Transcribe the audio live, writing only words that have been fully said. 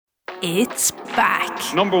It's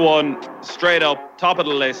back. Number one, straight up, top of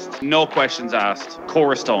the list, no questions asked,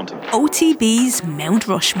 Cora Staunton. OTB's Mount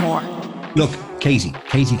Rushmore. Look, Casey. Yeah.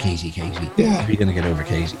 How are you going to get over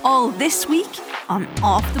Casey? All this week on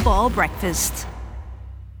Off the Ball Breakfast.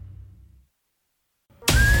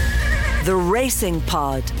 The Racing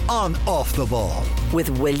Pod on Off the Ball with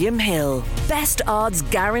William Hill. Best odds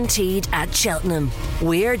guaranteed at Cheltenham.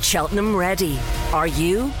 We're Cheltenham ready. Are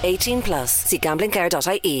you? 18 plus. See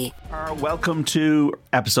gamblingcare.ie. Welcome to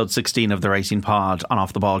episode 16 of the Racing Pod on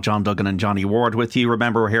Off the Ball. John Duggan and Johnny Ward with you.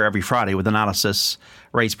 Remember, we're here every Friday with analysis,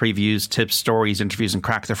 race previews, tips, stories, interviews and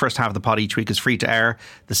crack. The first half of the pod each week is free to air.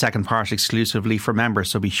 The second part exclusively for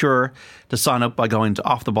members. So be sure to sign up by going to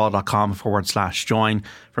offtheball.com/join.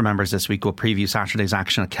 For members this week, we'll preview Saturday's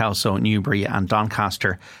action at Kelso, Newbury and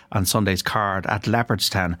Doncaster and Sunday's card at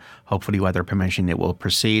Leopardstown. Hopefully, weather permission, it will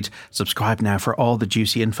proceed. Subscribe now for all the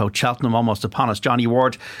juicy info. Cheltenham almost upon us. Johnny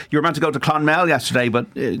Ward, you were meant to go to Clonmel yesterday,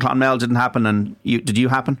 but Clonmel didn't happen. And did you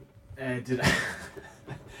happen? I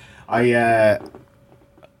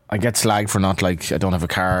get slagged for not, I don't have a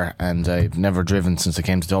car and I've never driven since I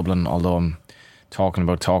came to Dublin, although I'm talking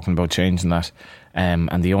about changing that.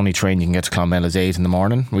 And the only train you can get to Clonmel is 8 in the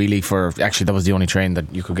morning. Actually, that was the only train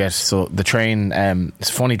that you could get. So the train, it's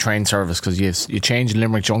a funny train service because you change in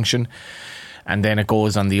Limerick Junction and then it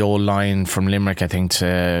goes on the old line from Limerick, I think,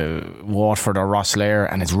 to Waterford or Rosslare,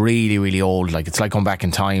 and it's really, really old. It's like going back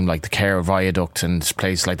in time, like the Care Viaduct and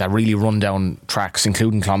place like that, really run-down tracks,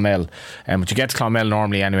 including Clonmel. But you get to Clonmel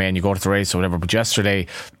normally anyway and you go to the race or whatever. But yesterday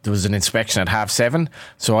there was an inspection at 7:30,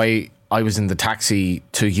 so I was in the taxi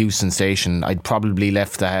to Euston Station. I probably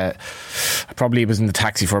was in the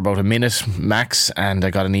taxi for about a minute max, and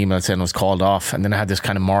I got an email saying I was called off. And then I had this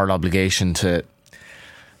kind of moral obligation to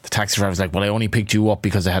the taxi driver. Was like, well, I only picked you up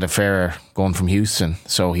because I had a fare going from Houston.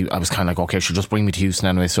 So I was kind of like, okay, she'll just bring me to Houston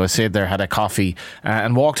anyway. So I stayed there, had a coffee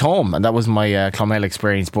and walked home. And that was my Clonmel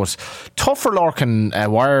experience. But tough for Lorcan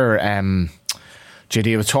Wire.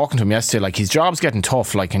 JD, I was talking to him yesterday, his job's getting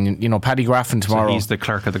tough, and Paddy Graffin tomorrow. So he's the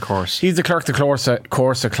clerk of the course. He's the clerk of the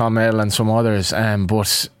course at Clonmel and some others,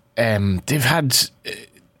 but they've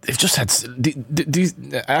just had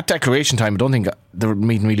at declaration time. I don't think the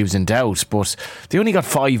meeting really was in doubt, but they only got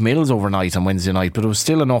 5 meals overnight on Wednesday night, but it was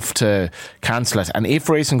still enough to cancel it. And if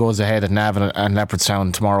racing goes ahead at Navan and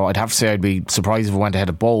Leopardstown tomorrow, I'd have to say I'd be surprised if it went ahead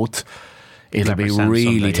of both. It'll be really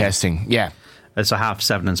Sunday, testing. Yeah. It's a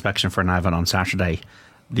 7:30 inspection for Navan on Saturday.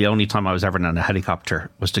 The only time I was ever in a helicopter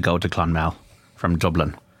was to go to Clonmel from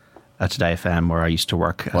Dublin at Today FM, where I used to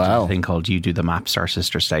work at a thing called You Do the Maps, our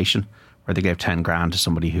sister station, where they gave 10 grand to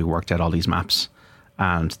somebody who worked out all these maps,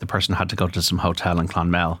 and the person had to go to some hotel in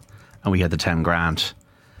Clonmel, and we had the 10 grand.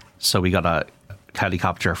 So we got a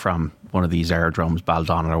helicopter from one of these aerodromes,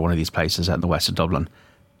 Baldon or one of these places out in the west of Dublin,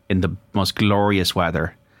 in the most glorious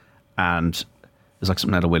weather, and it was like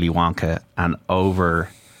something out of Willy Wonka, and over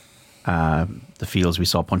the fields we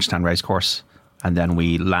saw Punchestown Racecourse, and then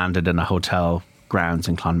we landed in a hotel grounds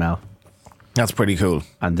in Clonmel. That's pretty cool.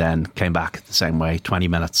 And then came back the same way, 20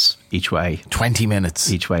 minutes each way. 20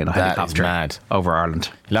 minutes? Each way in a helicopter. That is mad. Over Ireland.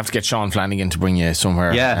 You'll have to get Sean Flanagan to bring you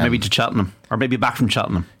somewhere. Yeah, maybe to Cheltenham, or maybe back from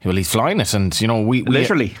Cheltenham. Well, he's flying it, and we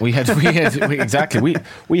literally exactly.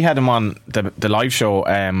 We had him on the live show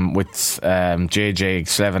with JJ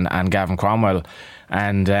Slevin and Gavin Cromwell,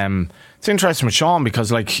 and it's interesting with Sean because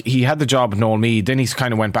he had the job at Noel Meade, then he's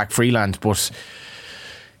kind of went back freelance, but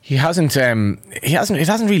it hasn't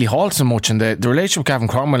really halted so much. And the relationship with Gavin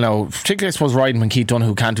Cromwell now, particularly I suppose riding when Keith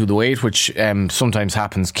Donoghue can't do the weight, which sometimes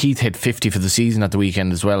happens. Keith hit 50 for the season at the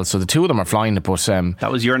weekend as well, so the two of them are flying it. But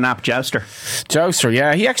that was your nap jouster,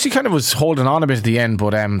 yeah. He actually kind of was holding on a bit at the end,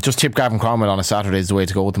 but just tip Gavin Cromwell on a Saturday is the way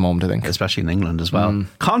to go at the moment, I think, especially in England as well.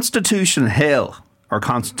 Constitution Hill. Or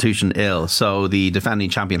Constitution Ill. So the defending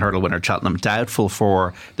champion hurdle winner Cheltenham doubtful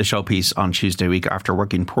for the showpiece on Tuesday week after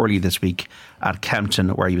working poorly this week at Kempton,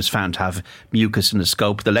 where he was found to have mucus in his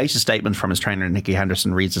scope. The latest statement from his trainer Nicky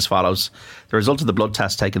Henderson reads as follows: the result of the blood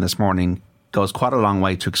test taken this morning goes quite a long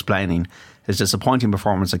way to explaining his disappointing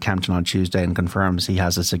performance at Kempton on Tuesday and confirms he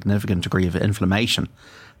has a significant degree of inflammation.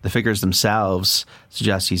 The figures themselves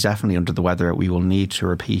suggest he's definitely under the weather. We will need to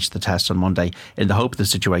repeat the test on Monday. In the hope the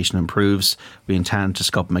situation improves, we intend to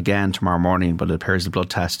scope him again tomorrow morning, but it appears the blood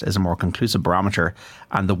test is a more conclusive barometer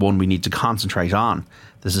and the one we need to concentrate on.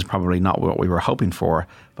 This is probably not what we were hoping for,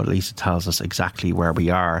 but at least it tells us exactly where we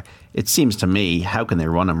are. It seems to me, how can they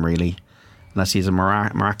run him really? Unless he has a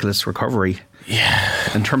miraculous recovery. Yeah.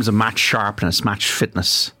 In terms of match sharpness, match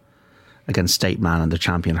fitness against State Man and the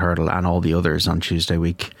champion hurdle and all the others on Tuesday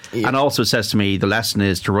week. Yeah. And also it says to me the lesson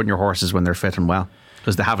is to run your horses when they're fit and well.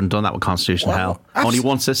 Because they haven't done that with Constitution Hell. Only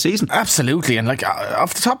once this season. Absolutely. And like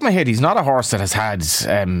off the top of my head, he's not a horse that has had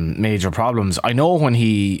major problems. I know when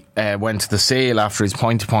he went to the sale after his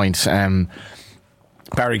point-to-point,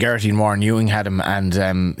 Barry Geraghty and Warren Ewing had him,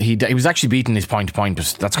 and he was actually beating his point-to-point,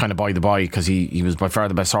 but that's kind of by the by because he was by far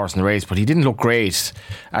the best horse in the race, but he didn't look great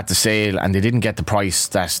at the sale, and they didn't get the price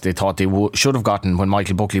that they thought they should have gotten when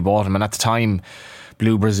Michael Buckley bought him. And at the time,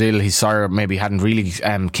 Blue Brazil, his sire, maybe hadn't really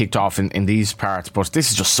kicked off in these parts, but this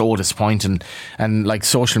is just so disappointing. And like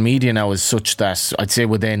social media now is such that I'd say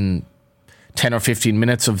within 10 or 15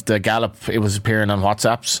 minutes of the gallop it was appearing on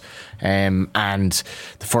WhatsApps, and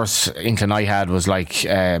the first inkling I had was like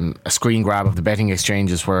a screen grab of the betting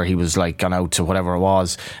exchanges where he was like gone out to whatever it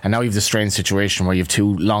was, and now you have this strange situation where you have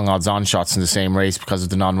two long odds on shots in the same race because of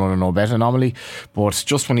the non-run and no bet anomaly. But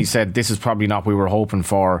just when he said this is probably not what we were hoping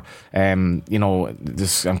for,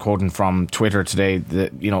 this I'm quoting from Twitter today,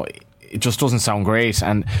 that it just doesn't sound great.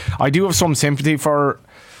 And I do have some sympathy for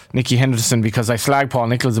Nicky Henderson because I slag Paul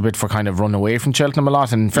Nicholls a bit for kind of running away from Cheltenham a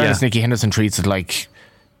lot, and in fairness, Nicky Henderson treats it like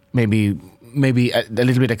maybe a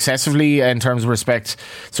little bit excessively in terms of respect,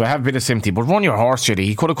 so I have a bit of sympathy. But run your horse, Judy.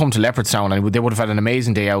 He could have come to Leopardstown and they would have had an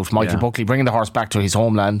amazing day out. Michael Buckley bringing the horse back to his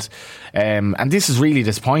homeland, and this is really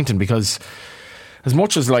disappointing because as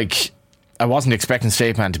much as like I wasn't expecting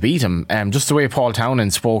State Man to beat him, just the way Paul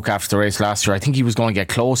Townend spoke after the race last year, I think he was going to get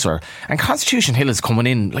closer. And Constitution Hill is coming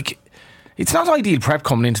in like, it's not ideal prep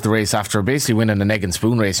coming into the race after basically winning an egg and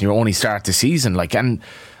spoon race and your only start the season. Like, and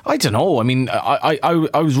I don't know. I mean,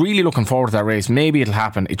 I was really looking forward to that race. Maybe it'll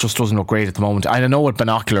happen. It just doesn't look great at the moment. I don't know what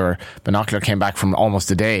Binocular came back from almost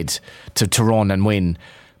the dead to run and win,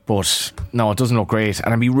 but no, it doesn't look great.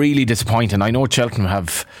 And I'd be really disappointed. I know Cheltenham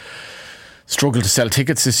have struggled to sell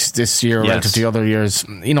tickets this year relative to the other years.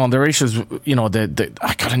 And there are issues.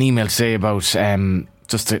 I got an email today about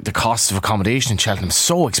just the cost of accommodation in Cheltenham. It's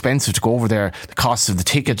so expensive to go over there. The cost of the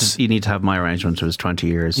tickets. You need to have my arrangement. It was 20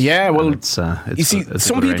 years. Yeah, well, it's you see,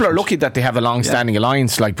 some people are lucky that they have a long-standing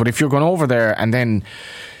alliance. Like, but if you're going over there and then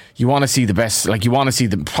you want to see the best, like you want to see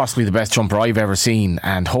possibly the best jumper I've ever seen,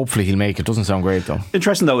 and hopefully he'll make it. Doesn't sound great though.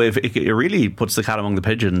 Interesting though, if it really puts the cat among the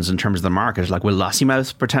pigeons in terms of the market. Like, will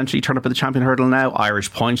Lossiemouth potentially turn up at the Champion Hurdle now?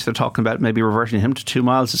 Irish Point, they're talking about maybe reverting him to 2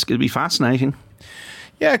 miles. It's going to be fascinating.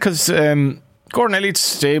 Yeah, because Gordon Elliott's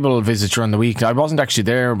stable visit during the week, I wasn't actually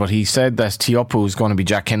there, but he said that Tiupu is going to be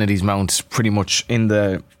Jack Kennedy's mount pretty much in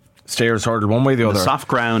the Stayers Hurdle one way or the other. The soft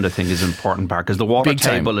ground I think is an important part because the water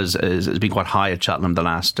table has been quite high at Cheltenham the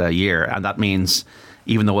last year, and that means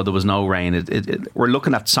even though there was no rain, we're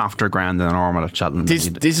looking at softer ground than normal at Cheltenham. This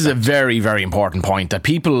is a very, very important point that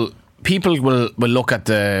people will look at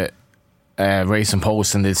the Race and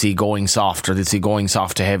Post and they'll see going soft, or they'll see going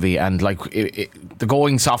soft to heavy, and like the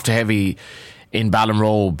going soft to heavy in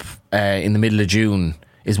Ballinrobe in the middle of June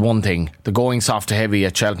is one thing. The going soft to heavy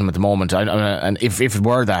at Cheltenham at the moment, and if it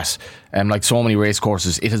were that, like so many race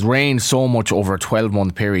courses, it has rained so much over a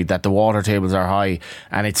 12-month period that the water tables are high,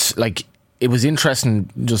 and it's like, it was interesting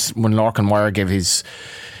just when Lorcan Wire gave his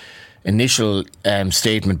initial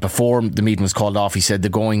statement before the meeting was called off. He said the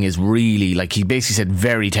going is really, like, he basically said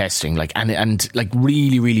very testing, like, and like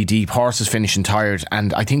really, really deep. Horses finishing tired,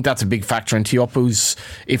 and I think that's a big factor in Tiupu's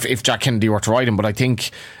if Jack Kennedy were to ride him. But I think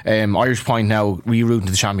Irish Point now rerouting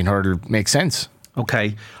to the Champion Hurdle makes sense.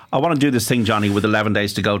 Okay, I want to do this thing, Johnny, with 11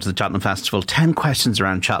 days to go to the Cheltenham Festival. 10 questions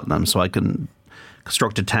around Cheltenham, so I can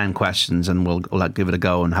constructed 10 questions and we'll give it a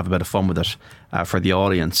go and have a bit of fun with it for the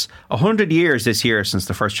audience. 100 years this year since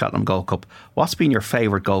the first Cheltenham Gold Cup. What's been your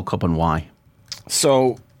favourite Gold Cup and why?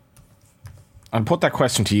 So I'll put that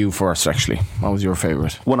question to you first, actually. What was your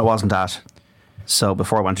favourite? One I wasn't at. So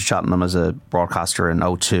before I went to Cheltenham as a broadcaster in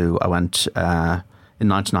 2002, I went in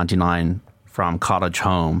 1999 from Cottage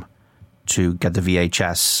home to get the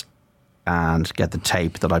VHS and get the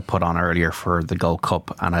tape that I put on earlier for the Gold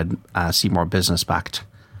Cup, and I'd Seymour Business backed.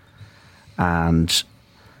 And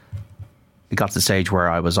it got to the stage where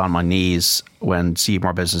I was on my knees when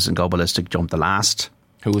Seymour Business and Go Ballistic jumped the last.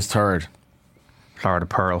 Who was third? Florida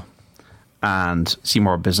Pearl. And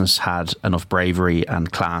Seymour Business had enough bravery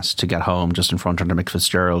and class to get home just in front under Mick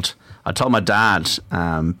Fitzgerald. I told my dad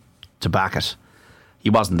to back it.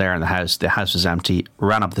 He wasn't there in the house. The house was empty.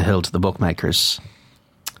 Ran up the hill to the bookmakers.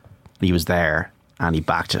 He was there and he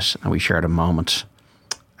backed it, and we shared a moment.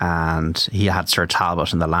 And he had Sir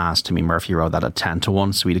Talbot in the last. Timmy Murphy rode that at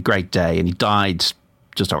 10-1. So we had a great day, and he died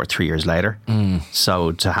just over 3 years later.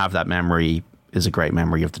 So to have that memory is a great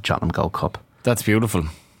memory of the Cheltenham Gold Cup. That's beautiful.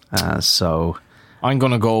 So I'm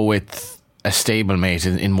going to go with a stablemate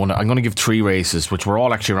in one. I'm going to give 3 races, which were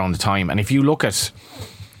all actually around the time. And if you look at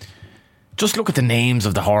just look at the names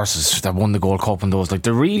of the horses that won the Gold Cup and those. Like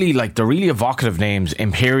they're really evocative names.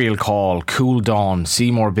 Imperial Call, Cool Dawn,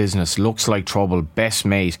 Seymour Business, Looks Like Trouble, Best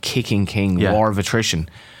Mate, Kicking King, War of Attrition.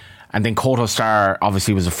 And then Koto Star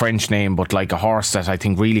obviously was a French name, but like a horse that I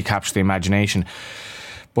think really captured the imagination.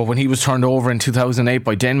 But when he was turned over in 2008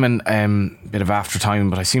 by Denman, bit of after time,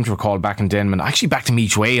 but I seem to recall back in Denman, I actually backed him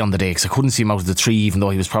each way on the day because I couldn't see him out of the tree, even though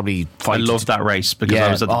he was probably fighting. I loved that race because I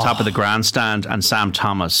was at the top of the grandstand and Sam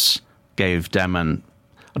Thomas gave Denman.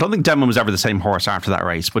 I don't think Denman was ever the same horse after that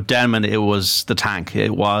race, but Denman, it was the tank.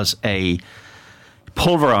 It was a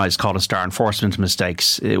pulverised Koto Star and forced him into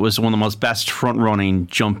mistakes. It was one of the most best front-running,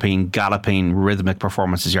 jumping, galloping, rhythmic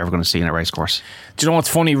performances you're ever going to see in a racecourse. Do you know what's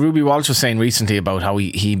funny? Ruby Walsh was saying recently about how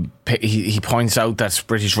he points out that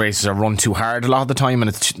British races are run too hard a lot of the time,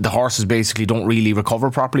 and the horses basically don't really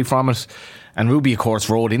recover properly from it. And Ruby, of course,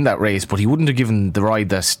 rode in that race, but he wouldn't have given the ride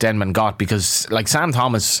that Denman got because, like Sam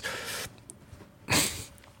Thomas,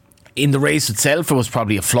 in the race itself, it was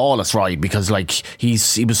probably a flawless ride because, like, he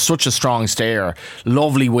was such a strong stayer,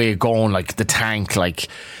 lovely way of going, like the tank, like,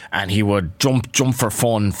 and he would jump for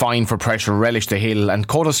fun, fine for pressure, relish the hill. And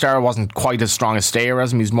Koto Star wasn't quite as strong a stayer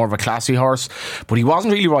as him; he was more of a classy horse, but he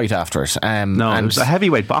wasn't really right after it. No, it was a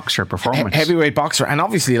heavyweight boxer performance. Heavyweight boxer, and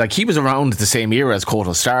obviously, like, he was around the same era as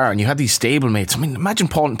Koto Star, and you had these stablemates. I mean, imagine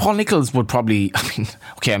Paul Nicholls would probably. I mean,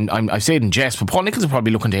 okay, I say it in jest, but Paul Nicholls would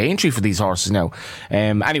probably look into Aintree for these horses now.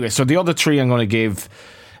 Anyway, so the other three I'm going to give.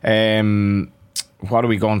 What are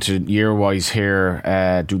we going to year-wise here?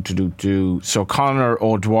 So Conor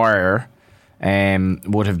O'Dwyer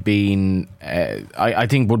would have been, I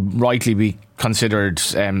think, would rightly be considered,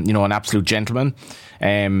 an absolute gentleman.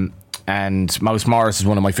 And Mouse Morris is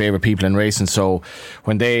one of my favourite people in racing. So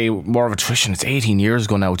when they War of Attrition, it's 18 years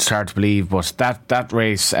ago now. It's hard to believe, but that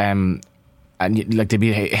race. And like, they'd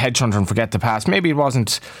be a hedge hunter and forget the past. Maybe it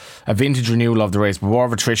wasn't a vintage renewal of the race, but War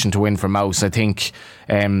of Attrition to win for Mouse, I think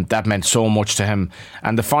that meant so much to him.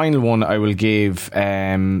 And the final one I will give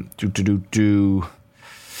Don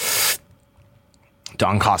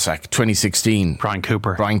Cossack, 2016. Brian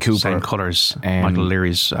Cooper. Same colours. Michael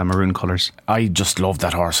Leary's maroon colours. I just loved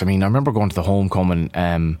that horse. I mean, I remember going to the homecoming.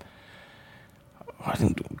 I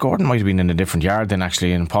think Gordon might have been in a different yard then,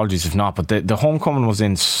 actually, and apologies if not, but the homecoming was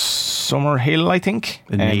in Summerhill, I think.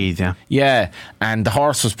 In Meath, yeah. Yeah, and the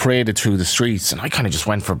horse was paraded through the streets, and I kind of just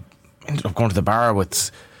ended up going to the bar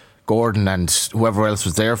with Gordon and whoever else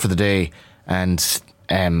was there for the day, and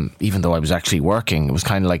even though I was actually working, it was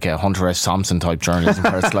kind of like a Hunter S. Thompson type journalism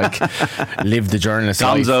where it's like, live the journalist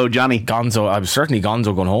life. Johnny. Gonzo. I was certainly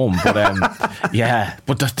Gonzo going home, but yeah.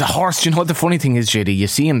 But the horse, you know what the funny thing is, JD, you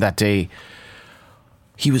see him that day,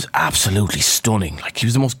 he was absolutely stunning. Like, he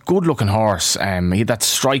was the most good-looking horse. He had that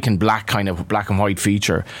striking black and white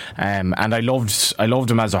feature, and I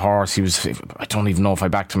loved him as a horse. He was, I don't even know if I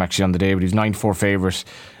backed him actually on the day, but he was 9-4 favourite,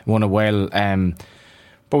 won it well.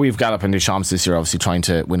 But we've Gallop and Deschamps this year, obviously trying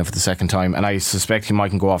to win it for the second time, and I suspect he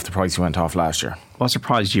mightn't go off the price he went off last year. What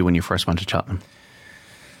surprised you when you first went to Cheltenham?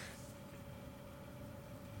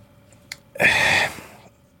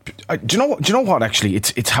 Do you know what? Actually,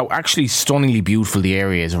 it's how actually stunningly beautiful the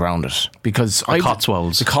area is around it. Because the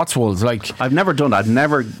Cotswolds, like, I've never done that. I've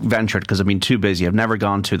never ventured because I've been too busy. I've never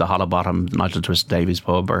gone to the Hollow Bottom, Nigel Twist Davies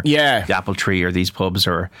pub, or the Apple Tree, or these pubs,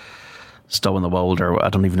 or Stow in the Wold, or I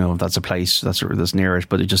don't even know if that's a place that's near it,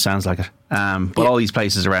 but it just sounds like it. But all these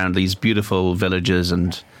places around, these beautiful villages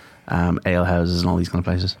and ale houses and all these kind of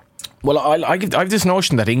places. Well, I've this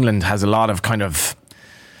notion that England has a lot of kind of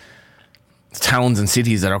towns and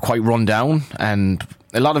cities that are quite run down, and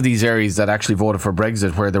a lot of these areas that actually voted for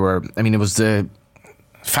Brexit, where there were, I mean, it was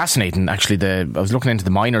fascinating actually. I was looking into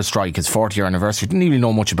the miners' strike, its 40th anniversary. Didn't really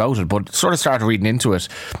know much about it, but sort of started reading into it,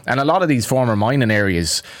 and a lot of these former mining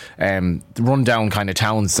areas, run down kind of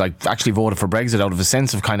towns, like, actually voted for Brexit out of a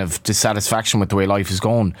sense of kind of dissatisfaction with the way life is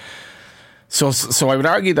going. So I would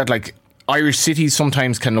argue that, like, Irish cities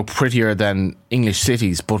sometimes can look prettier than English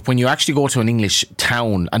cities, but when you actually go to an English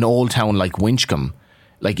town, an old town like Winchcombe,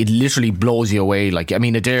 like, it literally blows you away. Like, I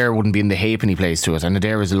mean, Adair wouldn't be in the halfpenny place to it, and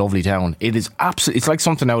Adair is a lovely town. It is absolutely, it's like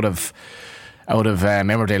something out of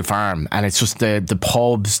Emmerdale Farm, and it's just the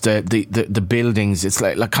pubs, the buildings. It's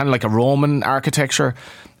like kind of like a Roman architecture.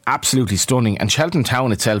 Absolutely stunning. And Cheltenham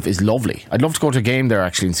town itself is lovely. I'd love to go to a game there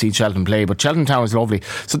actually and see Cheltenham play, but Cheltenham town is lovely.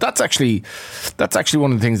 So that's actually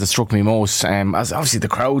one of the things that struck me most, as obviously the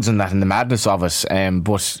crowds and that and the madness of it,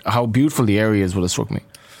 but how beautiful the area is what has struck me.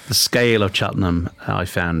 The scale of Cheltenham, I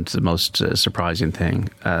found the most surprising thing.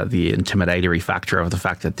 The intimidatory factor of the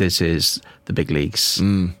fact that this is the big leagues.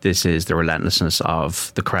 This is the relentlessness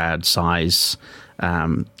of the crowd size.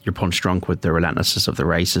 You're punch drunk with the relentlessness of the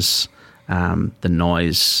races. the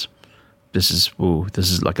noise. This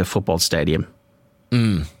is like a football stadium,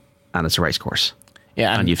 and it's a race course.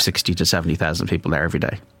 Yeah, and you've 60 to 70,000 people there every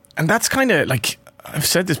day. And that's kind of like, I've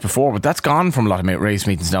said this before, but that's gone from a lot of race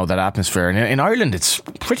meetings now, that atmosphere. And in Ireland, it's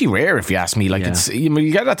pretty rare, if you ask me. Like, it's,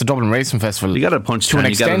 you get it at the Dublin Racing Festival. You get it at Punchestown, to an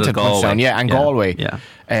extent at Punchestown, and Galway. Yeah.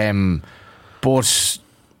 But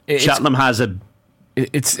Cheltenham has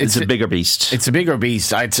it's a bigger beast. It's a bigger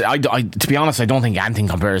beast. To be honest, I don't think anything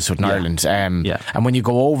compares to it in Ireland. And when you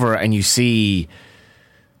go over and you see,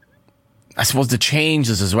 I suppose, the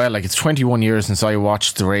changes as well. Like, it's 21 years since I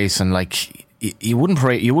watched the race, and like, you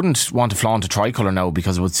wouldn't want to flaunt a tricolour now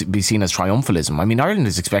because it would be seen as triumphalism. I mean, Ireland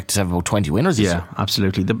is expected to have about 20 winners this year.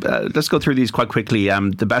 Absolutely. Let's go through these quite quickly.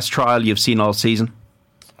 The best trial you've seen all season?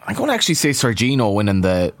 I'm going to actually say Sergino winning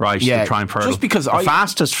the the Triumph Hurdle. Just because the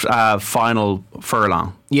fastest final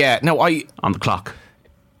furlong. Yeah, no, on the clock.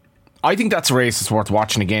 I think that's a race that's worth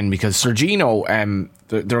watching again, because Sergino,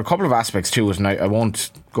 there are a couple of aspects to it, and I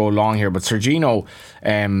won't go long here, but Sergino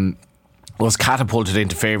was catapulted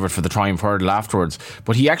into favourite for the Triumph Hurdle afterwards,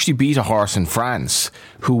 but he actually beat a horse in France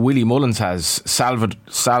who Willie Mullins has,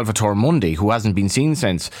 Salvatore Mundi, who hasn't been seen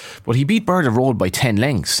since, but he beat Bird of Road by 10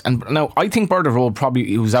 lengths. And now I think Bird of Road probably,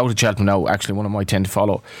 he was out at Cheltenham now, actually one of my 10 to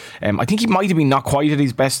follow. I think he might have been not quite at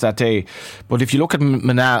his best that day, but if you look at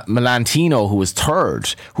Melantino, who was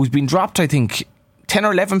third, who's been dropped, I think, 10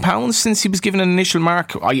 or 11 pounds since he was given an initial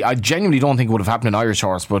mark. I genuinely don't think it would have happened in Irish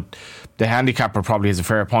horse, but the handicapper probably has a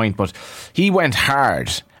fair point. But he went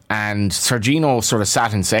hard, and Sergino sort of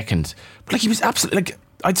sat in second. But like, he was absolutely, like,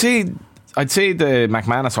 I'd say the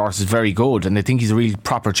McManus horse is very good, and I think he's a real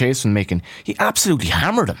proper chaseman making. He absolutely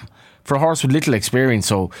hammered him for a horse with little experience.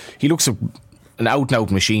 So he looks an out and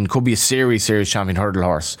out machine. Could be a serious champion hurdle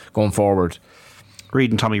horse going forward.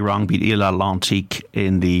 Reid and Tommy Wrong beat Ila Lantique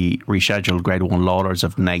in the rescheduled Grade 1 Lauders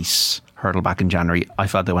of Naas hurdle back in January. I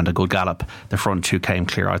felt they went a good gallop. The front two came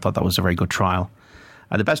clear. I thought that was a very good trial.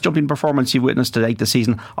 The best jumping performance you've witnessed to date this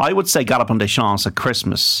season, I would say Galopin Des Champs at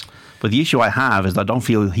Christmas. But the issue I have is that I don't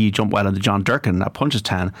feel he jumped well into John Durkin at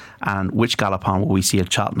Punchestown, and which Galopin will we see at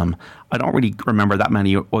Cheltenham? I don't really remember that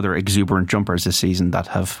many other exuberant jumpers this season that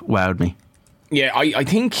have wowed me. Yeah, I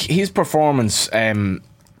think his performance...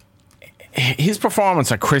 his performance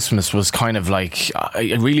at Christmas was kind of like,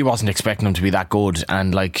 I really wasn't expecting him to be that good.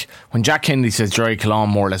 And like, when Jack Kennedy says Jerry Callan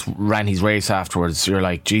more or less ran his race afterwards, you're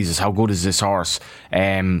like, Jesus, how good is this horse?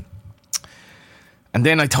 And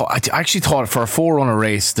then I actually thought for a 4-runner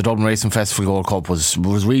race, the Dublin Racing Festival Gold Cup was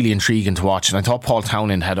really intriguing to watch. And I thought Paul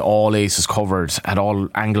Townend had all aces covered, had all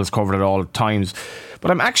angles covered at all times.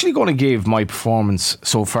 But I'm actually going to give my performance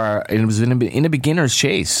so far, and it was in a beginner's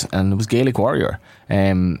chase, and it was Gaelic Warrior.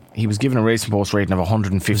 He was given a racing post rating of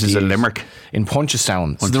 150. This is a Limerick in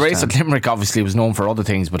Punchestown. So the race at Limerick obviously was known for other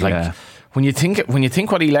things, but like when you think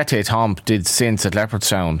what Ilete Tomp did since at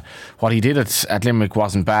Leopardstown, what he did at Limerick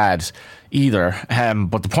wasn't bad either.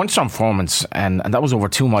 But the Punchestown performance, and that was over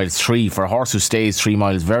 2 miles 3 for a horse who stays 3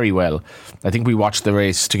 miles very well. I think we watched the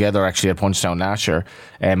race together actually at Punchestown last year,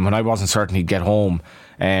 when I wasn't certain he'd get home.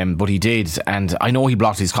 But he did, and I know he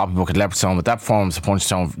blocked his copybook at Leopardstown, but that performance at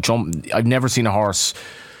Punchestown jump, I've rarely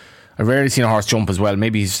seen a horse jump as well.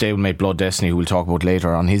 Maybe his stablemate Blood Destiny, who we'll talk about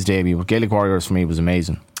later, on his debut, but Gaelic Warriors for me was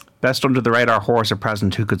amazing. Best under the radar horse at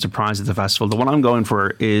present who could surprise at the festival. The one I'm going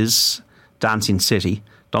for is Dancing City.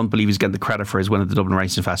 Don't believe he's getting the credit for his win at the Dublin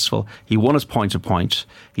Racing Festival. He won his point to point.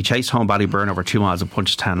 He chased home Ballyburn over 2 miles at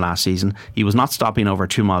Punchestown last season. He was not stopping over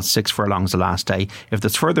 2 miles 6 furlongs the last day. If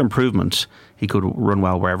there's further improvement, he could run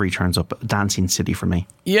well wherever he turns up. Dancing City for me.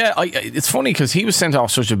 Yeah, it's funny because he was sent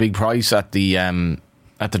off such a big price at the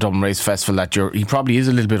Dublin Race Festival that year. He probably is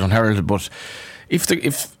a little bit unheralded, but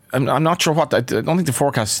if I'm not sure what, I don't think the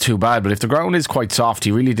forecast is too bad, but if the ground is quite soft,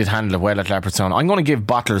 he really did handle it well at Leopardstown. I'm going to give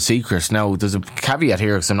Bottler Secret. Now, there's a caveat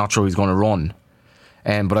here because I'm not sure he's going to run.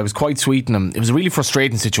 But I was quite sweet on him. It was a really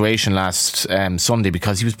frustrating situation last Sunday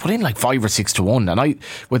because he was put in like 5 or 6 to 1, and I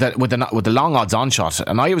with the long odds on shot,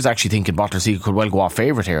 and I was actually thinking Bottler Secret could well go off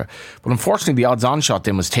favourite here, but unfortunately the odds on shot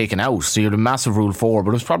then was taken out, so you had a massive Rule 4, but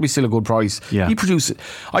it was probably still a good price. Yeah. He produced.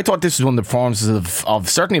 I thought this was one of the performances of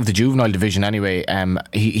certainly of the juvenile division anyway.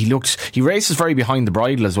 He races very behind the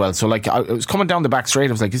bridle as well, so like I was coming down the back straight,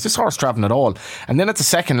 I was like, is this horse travelling at all? And then at the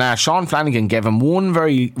second last, Sean Flanagan gave him one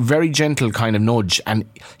very, very gentle kind of nudge, and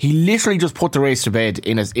he literally just put the race to bed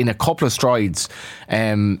in a couple of strides,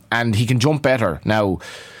 and he can jump better now.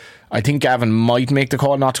 I think Gavin might make the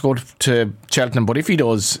call not to go to Cheltenham, but if he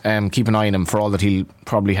does, keep an eye on him, for all that he'll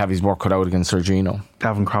probably have his work cut out against Sergino.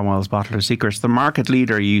 Gavin Cromwell's Bottler Secrets. The market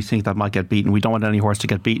leader you think that might get beaten. We don't want any horse to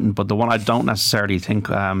get beaten, but the one I don't necessarily think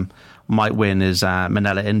might win is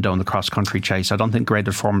Manila Indo in the cross-country chase. I don't think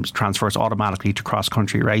graded form transfers automatically to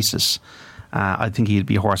cross-country races. I think he'd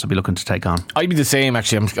be a horse I'd be looking to take on. I'd be the same,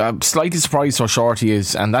 actually. I'm slightly surprised how short he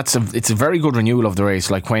is, and it's a very good renewal of the race.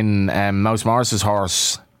 Like when Mouse Morris's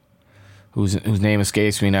horse, whose name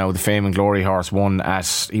escapes me now, the Fame and Glory horse, he won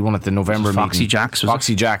at the November meeting. Foxy Jacks,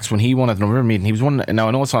 Foxy Jacks, when he won at the November meeting, he was one. Now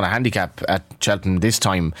I know it's on a handicap at Cheltenham this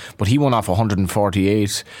time, but he won off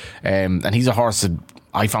 148, and he's a horse that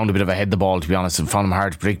I found a bit of a head the ball, to be honest. I found him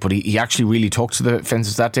hard to predict, but he actually really took to the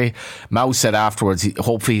fences that day. Mouse said afterwards,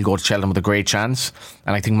 hopefully he'll go to Cheltenham with a great chance.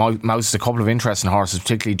 And I think Mouse has a couple of interesting horses,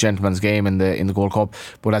 particularly Gentleman's Game in the Gold Cup.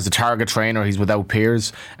 But as a target trainer, he's without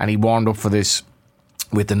peers, and he warmed up for this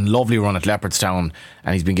with a lovely run at Leopardstown,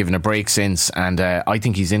 and he's been given a break since. And I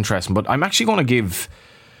think he's interesting. But I'm actually going to give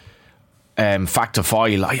Fact to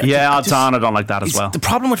File. Odds on. I don't like that as well. The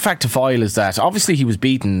problem with Fact to File is that obviously he was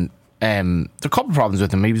beaten. There are a couple of problems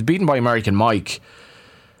with him. He was beaten by American Mike,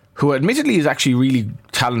 who admittedly is actually a really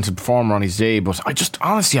talented performer on his day, but I just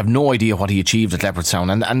honestly have no idea what he achieved at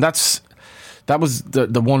Leopardstown, and that was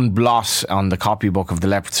the one blot on the copybook of the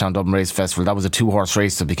Leopardstown Dublin Race Festival. That was a 2-horse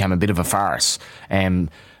race that became a bit of a farce.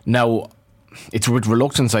 Now, it's with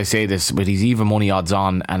reluctance I say this, but he's even money odds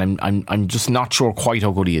on, and I'm just not sure quite how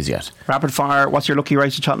good he is yet. Rapid fire. What's your lucky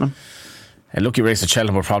race at Cheltenham? A lucky race at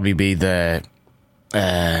Cheltenham would probably be the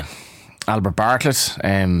Albert Bartlett.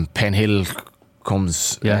 Penn Hill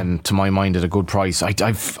comes to my mind at a good price.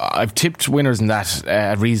 I've tipped winners in that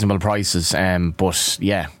at reasonable prices, but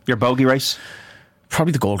yeah. Your bogey race?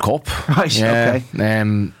 Probably the Gold Cup. Right, okay.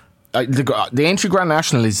 The Entry Grand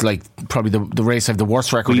National is like probably the race I have the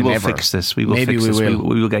worst record in ever. We will fix this. We will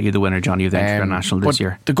get you the winner, Johnny, of the Entry Grand National this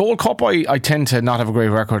year. The Gold Cup I tend to not have a great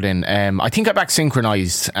record in. I think I backed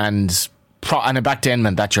Synchronised and I backed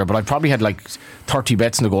Denman that year, but I probably had like 30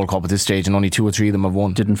 bets in the Gold Cup at this stage, and only 2 or 3 of them have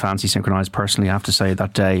won. Didn't fancy Synchronised personally, I have to say,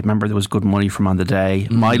 that day. Remember, there was good money from on the day.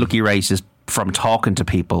 My lucky race is, from talking to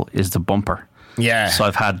people, is the bumper. Yeah. So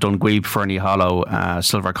I've had Dunguib, Fernie Hollow,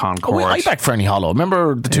 Silver Concord. I backed Fernie Hollow.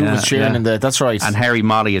 Remember the two of us sharing in the. That's right. And Harry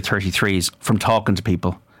Molly at 33s, from talking to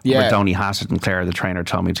people. Yeah. Donny Hassett and Claire, the trainer,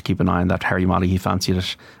 told me to keep an eye on that Harry Molly. He fancied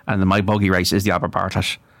it. And then my buggy race is the Albert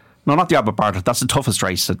Bartlett. No, not the Albert Bartlett. That's the toughest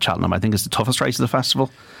race at Cheltenham. I think it's the toughest race of the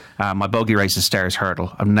festival. My bogey race is Stairs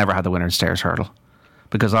Hurdle. I've never had the winner in Stairs Hurdle,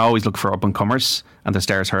 because I always look for up-and-comers, and the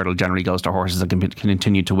Stairs Hurdle generally goes to horses that can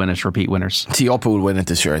continue to win it, repeat winners. T-Up will win it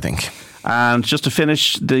this year, I think. And just to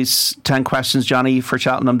finish these 10 questions, Johnny, for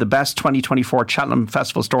Cheltenham, the best 2024 Cheltenham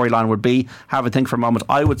Festival storyline would be, have a think for a moment,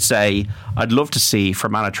 I would say I'd love to see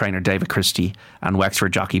Fermanagh trainer David Christie and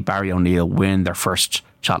Wexford jockey Barry O'Neill win their first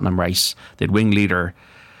Cheltenham race. They'd wing leader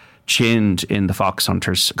chinned in the Fox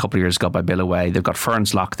Hunters a couple of years ago by Bill Away. They've got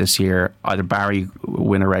Ferns Lock this year. Either Barry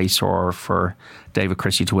win a race or for David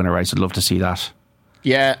Christie to win a race. I'd love to see that.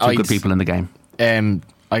 Yeah, two good people in the game.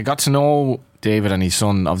 I got to know David and his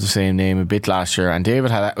son of the same name a bit last year, and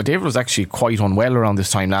David was actually quite unwell around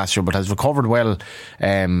this time last year, but has recovered well,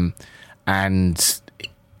 and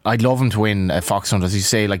I'd love him to win at Fox Hunters. As you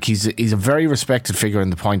say, like he's a very respected figure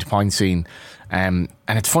in the point-to-point scene. And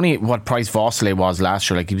it's funny what price Vosley was last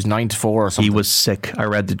year. Like he was 9-4 or something. He was sick. I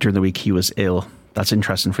read that during the week he was ill. That's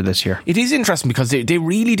interesting for this year. It is interesting because they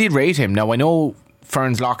really did rate him. Now I know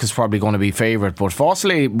Ferns Lock is probably going to be favourite, but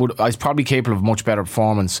Vosley is probably capable of much better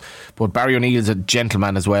performance. But Barry O'Neill's a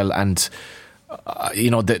gentleman as well, and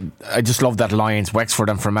I just love that alliance, Wexford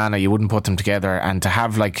and Fermanagh. You wouldn't put them together, and to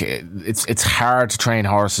have like it's hard to train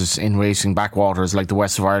horses in racing backwaters like the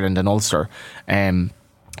west of Ireland and Ulster.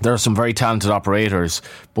 There are some very talented operators,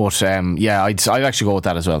 but I'd actually go with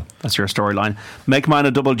that as well. That's your storyline. Make mine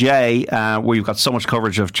a double J. We've got so much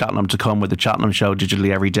coverage of Cheltenham to come with the Cheltenham Show digitally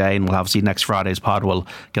every day, and we'll obviously next Friday's pod we'll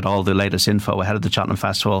get all the latest info ahead of the Cheltenham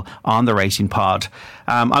Festival on the Racing Pod.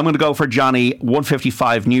 I'm going to go for Johnny,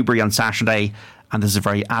 155 Newbury on Saturday, and this is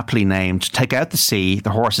very aptly named. Take Out the Sea.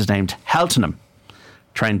 The horse is named Cheltenham.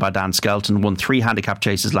 Trained by Dan Skelton, won 3 handicap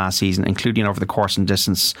chases last season, including over the course and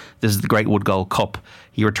distance. This is the Great Wood Gold Cup.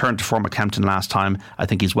 He returned to form at Kempton last time. I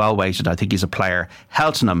think he's well weighted. I think he's a player.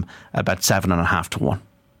 Cheltenham about 7.5 to 1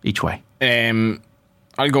 each way.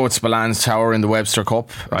 I'll go with Spillane Tower in the Webster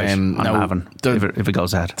Cup. Right, I'm having if it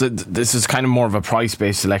goes ahead. This is kind of more of a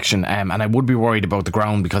price-based selection, and I would be worried about the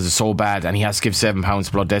ground because it's so bad, and he has to give £7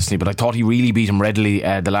 to Blood Destiny, but I thought he really beat him readily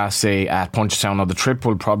the last day at Punchestown. Now the trip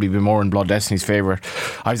will probably be more in Blood Destiny's favour.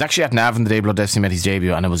 I was actually at Navan the day Blood Destiny made his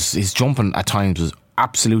debut, and his jumping at times was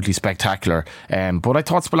absolutely spectacular. But I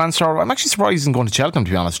thought Spillanzar, I'm actually surprised he isn't going to Cheltenham,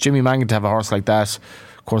 to be honest. Jimmy Mangan to have a horse like that,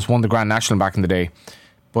 of course, won the Grand National back in the day.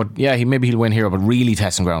 But yeah, maybe he'll win here, but really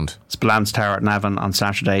testing ground. Spillane Tower at Navan on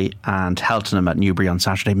Saturday and Cheltenham at Newbury on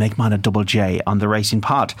Saturday. Make mine a double J on the Racing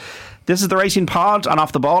Pod. This is the Racing Pod on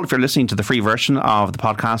Off the Ball. If you're listening to the free version of the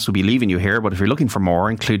podcast, we'll be leaving you here. But if you're looking for more,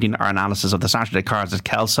 including our analysis of the Saturday cards at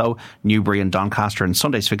Kelso, Newbury and Doncaster, and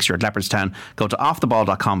Sunday's fixture at Leopardstown, go to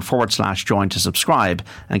offtheball.com/join to subscribe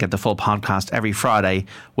and get the full podcast every Friday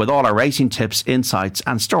with all our racing tips, insights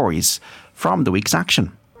and stories from the week's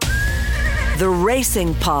action. The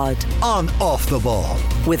Racing Pod on Off the Ball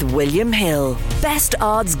with William Hill. Best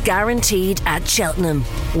odds guaranteed at Cheltenham.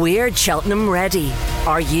 We're Cheltenham ready.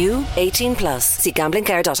 Are you? 18+. See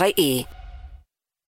gamblingcare.ie.